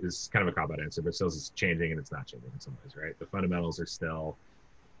 sales is kind of a cop-out answer, but sales is changing and it's not changing in some ways, right? The fundamentals are still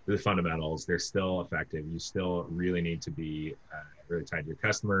the fundamentals. They're still effective. You still really need to be really tied to your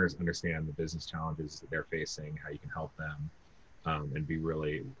customers, understand the business challenges that they're facing, how you can help them, and be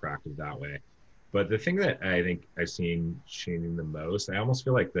really proactive that way. But the thing that I think I've seen changing the most, I almost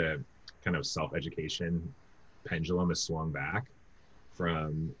feel like the kind of self-education pendulum has swung back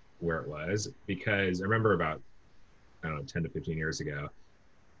from where it was, because I remember about, 10 to 15 years ago,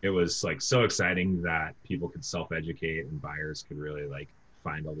 it was like so exciting that people could self-educate and buyers could really like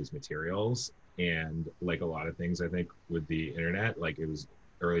find all these materials. And like a lot of things, I think with the internet, like it was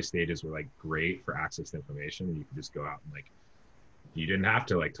early stages were like great for access to information, and you could just go out and like you didn't have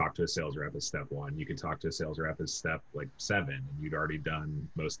to like talk to a sales rep as step one. You could talk to a sales rep as step like 7, and you'd already done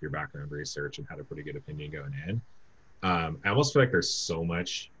most of your background research and had a pretty good opinion going in. I almost feel like there's so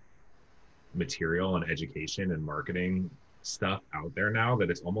much material and education and marketing stuff out there now that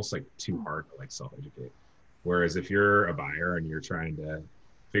it's almost like too hard to like self-educate. Whereas if you're a buyer and you're trying to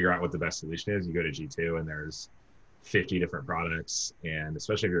figure out what the best solution is, you go to G2 and there's 50 different products. And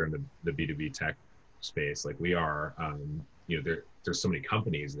especially if you're in the B2B tech space, like we are, there's so many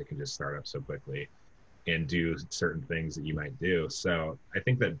companies that can just start up so quickly and do certain things that you might do. So I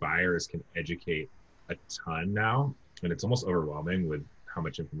think that buyers can educate a ton now, and it's almost overwhelming with how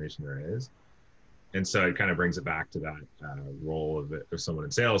much information there is. And so it kind of brings it back to that role of someone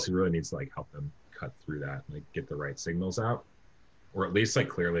in sales who really needs to like help them cut through that, like get the right signals out, or at least like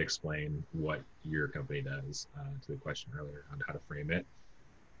clearly explain what your company does, to the question earlier on how to frame it.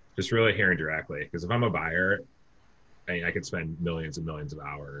 Just really hearing directly, because if I'm a buyer, I could spend millions and millions of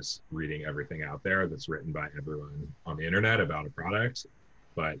hours reading everything out there that's written by everyone on the internet about a product,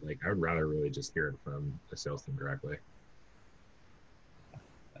 but like I would rather really just hear it from the sales team directly.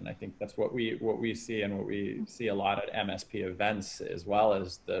 And I think that's what we see, and what we see a lot at MSP events, as well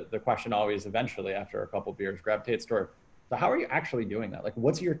as the question always eventually after a couple beers gravitates toward, so how are you actually doing that? Like,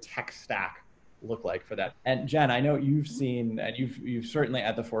 what's your tech stack look like for that? And Jen, I know you've seen, and you've certainly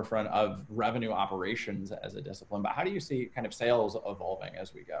at the forefront of revenue operations as a discipline, but how do you see kind of sales evolving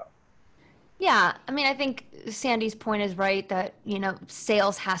as we go? Yeah, I mean, I think Sandy's point is right that,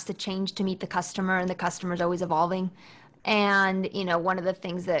 sales has to change to meet the customer, and the customer is always evolving. And, one of the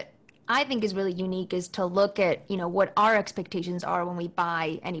things that I think is really unique is to look at, what our expectations are when we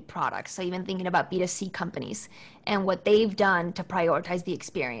buy any products. So even thinking about B2C companies and what they've done to prioritize the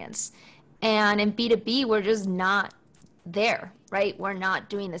experience. And in B2B, we're just not there, right? We're not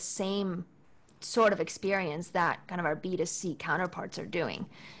doing the same sort of experience that kind of our B2C counterparts are doing.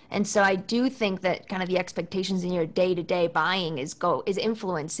 And so I do think that kind of the expectations in your day-to-day buying is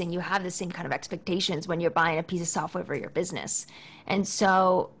influencing. You have the same kind of expectations when you're buying a piece of software for your business. And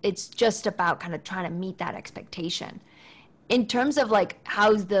so it's just about kind of trying to meet that expectation. In terms of like,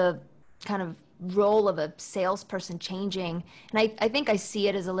 how's the kind of role of a salesperson changing? And I think I see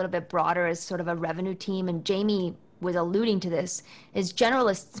it as a little bit broader as sort of a revenue team. And Jamie was alluding to this, is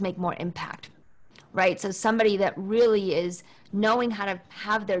generalists make more impact, right? So somebody that really is knowing how to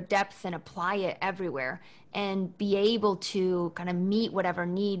have their depth and apply it everywhere and be able to kind of meet whatever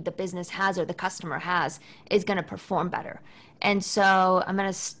need the business has or the customer has is going to perform better. And so I'm going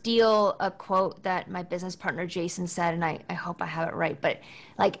to steal a quote that my business partner Jason said, and I hope I have it right, but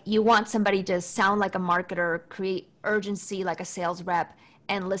like, you want somebody to sound like a marketer, create urgency like a sales rep,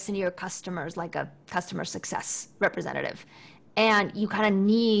 and listen to your customers like a customer success representative. And you kind of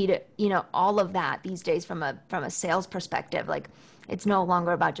need, all of that these days from a sales perspective. Like, it's no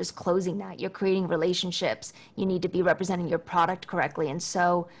longer about just closing that. You're creating relationships. You need to be representing your product correctly. And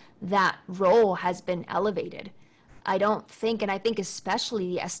so that role has been elevated. I don't think, and I think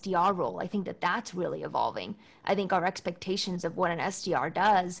especially the SDR role, I think that that's really evolving. I think our expectations of what an SDR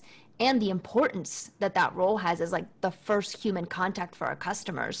does and the importance that that role has as like the first human contact for our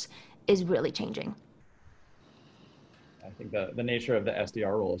customers is really changing. I think the nature of the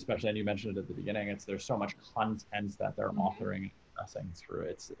SDR role, especially, and you mentioned it at the beginning, there's so much content that they're authoring and discussing through.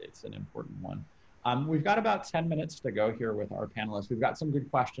 It's an important one. We've got about 10 minutes to go here with our panelists. We've got some good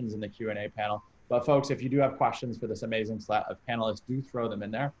questions in the Q&A panel, but folks, if you do have questions for this amazing set of panelists, do throw them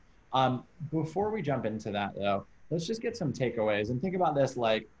in there. Before we jump into that though, let's just get some takeaways and think about this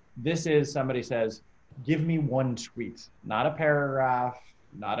like, this is somebody says, give me one tweet, not a paragraph,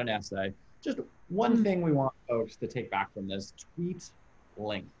 not an essay, just one thing we want folks to take back from this: tweet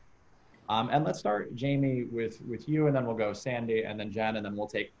length. And let's start, Jamie, with you, and then we'll go Sandy, and then Jen, and then we'll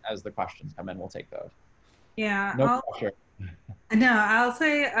take, as the questions come in, we'll take those. Yeah. No pressure. No, I'll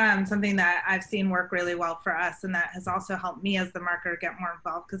say something that I've seen work really well for us, and that has also helped me as the marketer get more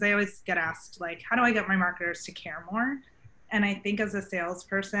involved, because I always get asked, like, how do I get my marketers to care more? And I think as a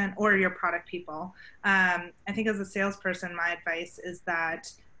salesperson, or your product people, I think as a salesperson, my advice is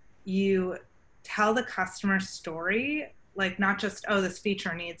that you tell the customer story, like not just, oh, this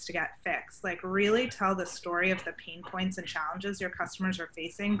feature needs to get fixed, like really tell the story of the pain points and challenges your customers are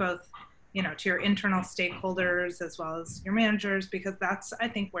facing, both, to your internal stakeholders as well as your managers, because that's, I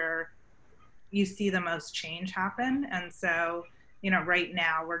think, where you see the most change happen. And so, right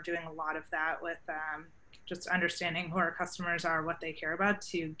now we're doing a lot of that with just understanding who our customers are, what they care about,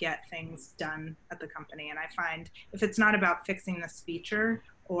 to get things done at the company. And I find if it's not about fixing this feature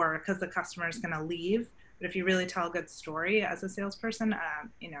or because the customer is going to leave, but if you really tell a good story as a salesperson,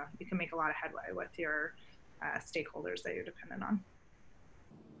 you can make a lot of headway with your stakeholders that you're dependent on.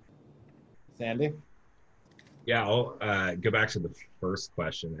 Sandy? Yeah, I'll go back to the first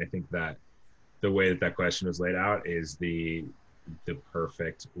question. I think that the way that that question was laid out is the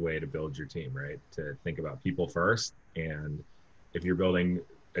perfect way to build your team, right? To think about people first. And if you're building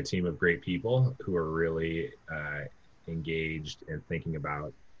a team of great people who are really engaged and thinking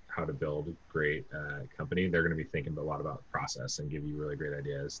about how to build a great company, they're going to be thinking a lot about process and give you really great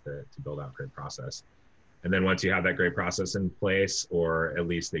ideas to build out great process. And then once you have that great process in place, or at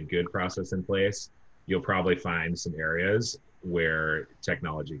least a good process in place, you'll probably find some areas where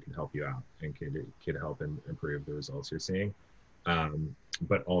technology can help you out and could help improve the results you're seeing.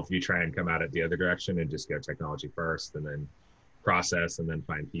 But if you try and come at it the other direction and just go technology first and then process and then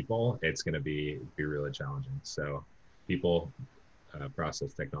find people, it's going to be really challenging. So people,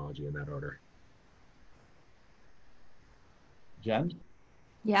 process, technology in that order. Jen?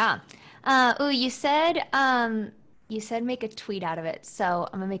 Yeah. You said make a tweet out of it. So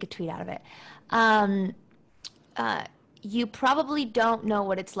I'm gonna make a tweet out of it. Um, you probably don't know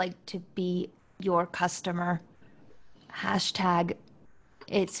what it's like to be your customer. Hashtag,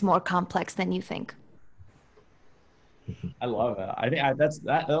 it's more complex than you think. I love it. I think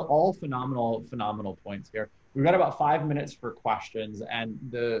that's all phenomenal points here. We've got about 5 minutes for questions, and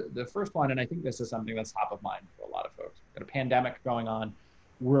the first one, and I think this is something that's top of mind for a lot of folks. We've got a pandemic going on.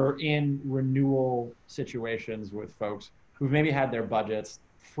 We're in renewal situations with folks who've maybe had their budgets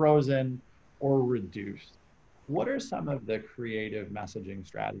frozen or reduced. What are some of the creative messaging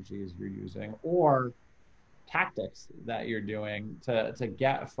strategies you're using, or tactics that you're doing to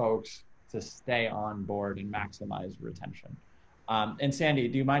get folks to stay on board and maximize retention? And Sandy,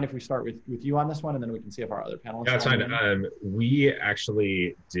 do you mind if we start with you on this one, and then we can see if our other panelists— Yeah, it's fine. We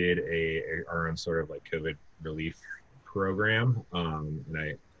actually did our own sort of like COVID relief program,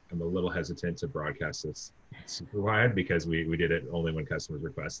 and I'm a little hesitant to broadcast this super wide because we did it only when customers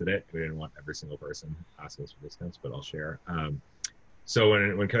requested it. We didn't want every single person asking us for discounts, but I'll share. So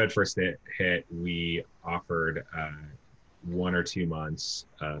when COVID first hit, we offered 1 or 2 months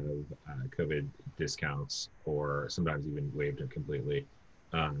of COVID discounts, or sometimes even waived it completely,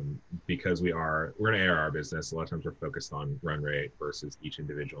 because we're an ARR business. A lot of times we're focused on run rate versus each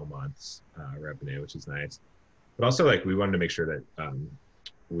individual month's revenue, which is nice. But also, like, we wanted to make sure that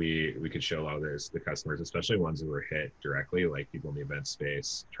we could show a lot of the customers, especially ones who were hit directly, like people in the event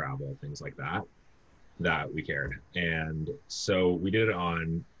space, travel, things like that we cared. And so we did it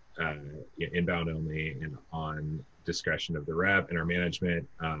on inbound only and on discretion of the rep and our management.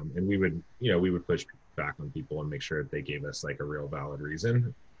 And we would push back on people and make sure that they gave us like a real valid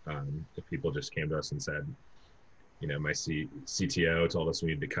reason. If people just came to us and said, my CTO told us we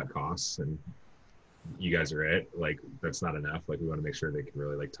need to cut costs and you guys are it, like, that's not enough. Like, we want to make sure they can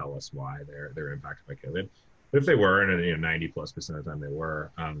really like tell us why they're impacted by COVID. But if they were, and 90+% of the time they were,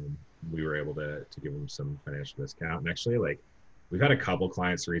 we were able to give them some financial discount. And actually, like, we've had a couple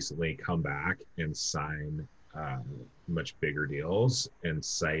clients recently come back and sign much bigger deals and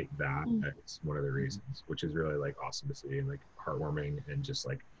cite that as one of the reasons, which is really like awesome to see and like heartwarming, and just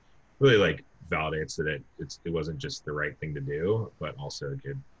like really like validates that it wasn't just the right thing to do, but also a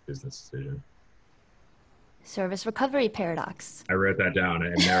good business decision. Service recovery paradox. I wrote that down.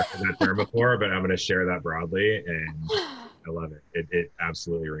 I've never heard that term before, but I'm going to share that broadly, and I love it. It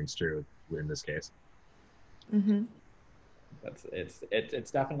absolutely rings true in this case. Mm-hmm. It's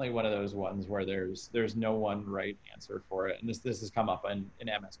definitely one of those ones where there's no one right answer for it, and this has come up in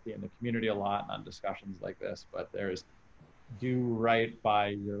MSP in the community a lot and on discussions like this. But there's do right by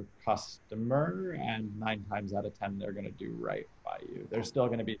your customer, and 9 times out of 10 they're going to do right by you. There's still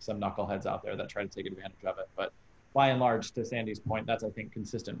going to be some knuckleheads out there that try to take advantage of it, but by and large, to Sandy's point, that's, I think,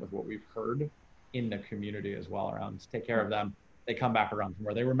 consistent with what we've heard in the community as well around take care of them. They come back around from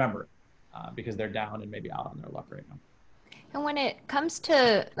where they remember it, because they're down and maybe out on their luck right now. And when it comes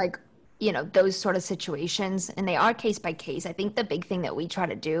to like, those sort of situations, and they are case by case, I think the big thing that we try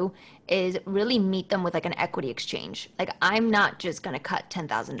to do is really meet them with like an equity exchange. Like, I'm not just going to cut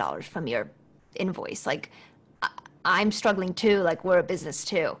 $10,000 from your invoice. Like, I'm struggling too. Like, we're a business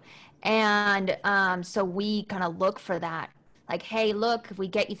too. And so we kind of look for that. Like, hey, look, if we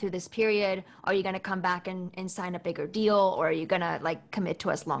get you through this period, are you going to come back and sign a bigger deal? Or are you going to like commit to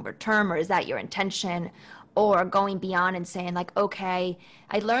us longer term? Or is that your intention? Or going beyond and saying like, okay,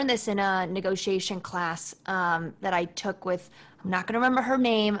 I learned this in a negotiation class that I took with, I'm not going to remember her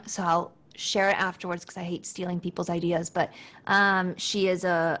name, so I'll share it afterwards because I hate stealing people's ideas, but she is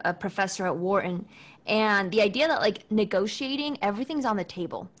a professor at Wharton. And the idea that like negotiating, everything's on the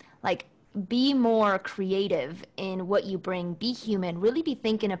table. Like, be more creative in what you bring, be human, really be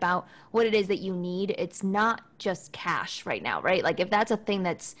thinking about what it is that you need. It's not just cash right now, right? Like if that's a thing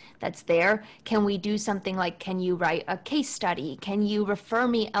that's there, can we do something like, can you write a case study? Can you refer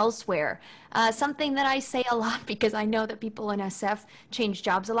me elsewhere? Something that I say a lot because I know that people in SF change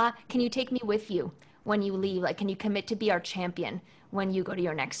jobs a lot. Can you take me with you when you leave? Like, can you commit to be our champion when you go to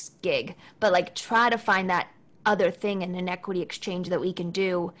your next gig? But like, try to find that other thing in an equity exchange that we can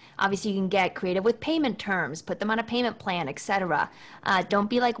do. Obviously, you can get creative with payment terms, put them on a payment plan, etc. Don't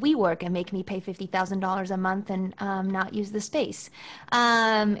be like WeWork and make me pay $50,000 a month and not use the space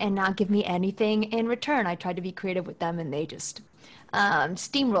and not give me anything in return. I tried to be creative with them and they just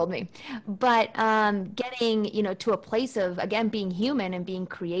steamrolled me. But getting, to a place of, again, being human and being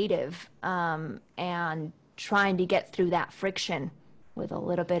creative and trying to get through that friction with a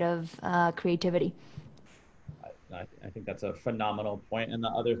little bit of creativity. I think that's a phenomenal point. And the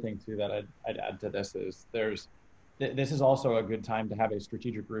other thing too that I'd add to this is this is also a good time to have a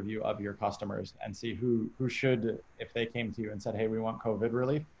strategic review of your customers and see who should, if they came to you and said, hey, we want COVID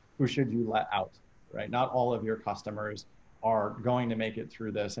relief, who should you let out, right? Not all of your customers are going to make it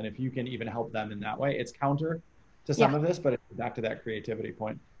through this. And if you can even help them in that way, it's counter to some of this, but it's back to that creativity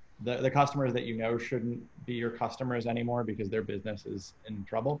point. The customers that shouldn't be your customers anymore because their business is in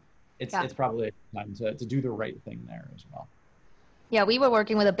trouble. It's probably time to do the right thing there as well. Yeah, we were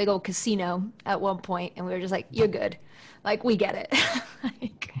working with a big old casino at one point, and we were just like, "You're good, like we get it.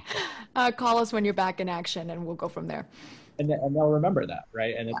 Like, call us when you're back in action, and we'll go from there." And they'll remember that,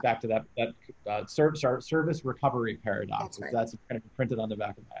 right? And it's back to that service recovery paradox. That's kind of printed on the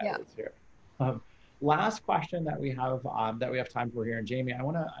back of my eyelids here. Last question that we have time for here, and Jamie,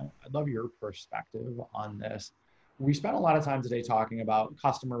 I'd love your perspective on this. We spent a lot of time today talking about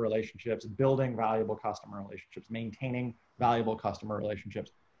customer relationships, building valuable customer relationships, maintaining valuable customer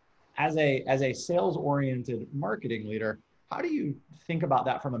relationships. As a sales-oriented marketing leader, how do you think about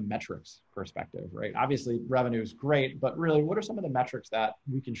that from a metrics perspective, right? Obviously, revenue is great, but really, what are some of the metrics that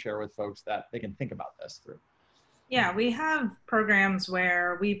we can share with folks that they can think about this through? Yeah, we have programs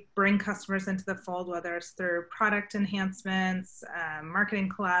where we bring customers into the fold, whether it's through product enhancements, marketing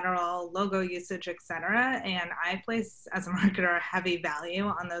collateral, logo usage, etc. And I place, as a marketer, a heavy value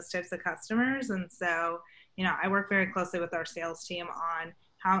on those types of customers. And so, I work very closely with our sales team on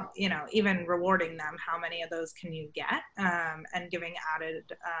how, even rewarding them, how many of those can you get, and giving added,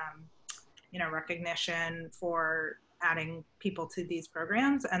 recognition for adding people to these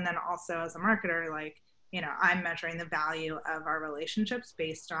programs. And then also as a marketer, I'm measuring the value of our relationships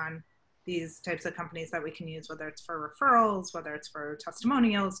based on these types of companies that we can use, whether it's for referrals, whether it's for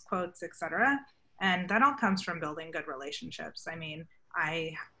testimonials, quotes, etc. And that all comes from building good relationships. I mean,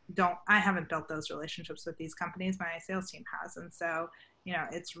 I haven't built those relationships with these companies. My sales team has. And so,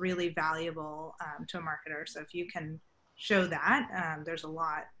 it's really valuable to a marketer. So if you can show that, there's a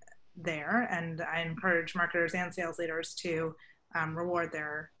lot there. And I encourage marketers and sales leaders to reward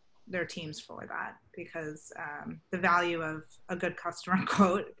their teams for that, because the value of a good customer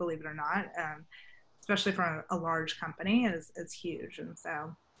quote, believe it or not, especially from a large company, is huge. And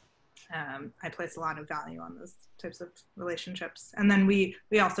so I place a lot of value on those types of relationships. And then we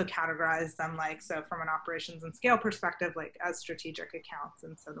also categorize them, so from an operations and scale perspective, as strategic accounts.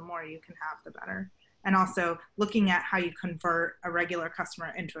 And so the more you can have, the better. And also looking at how you convert a regular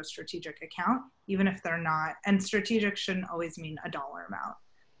customer into a strategic account, even if they're not. And strategic shouldn't always mean a dollar amount.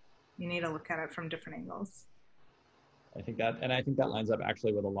 You need to look at it from different angles. I think that lines up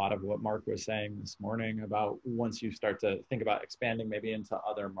actually with a lot of what Mark was saying this morning about once you start to think about expanding maybe into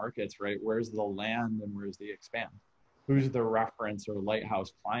other markets, right? Where's the land and where's the expand? Who's the reference or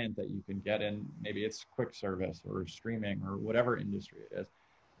lighthouse client that you can get in? Maybe it's quick service or streaming or whatever industry it is.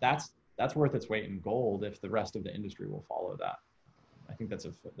 That's worth its weight in gold if the rest of the industry will follow that. I think that's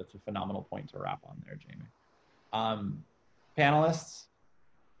a phenomenal point to wrap on there, Jamie. Panelists,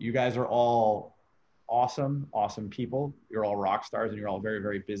 you guys are all awesome people. You're all rock stars and you're all very,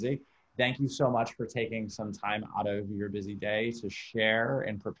 very busy. Thank you so much for taking some time out of your busy day to share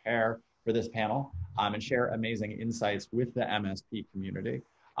and prepare for this panel and share amazing insights with the MSP community.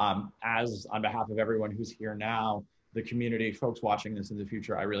 As on behalf of everyone who's here now, the community, folks watching this in the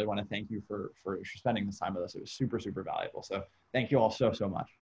future, I really want to thank you for spending this time with us. It was super, super valuable. So thank you all so much.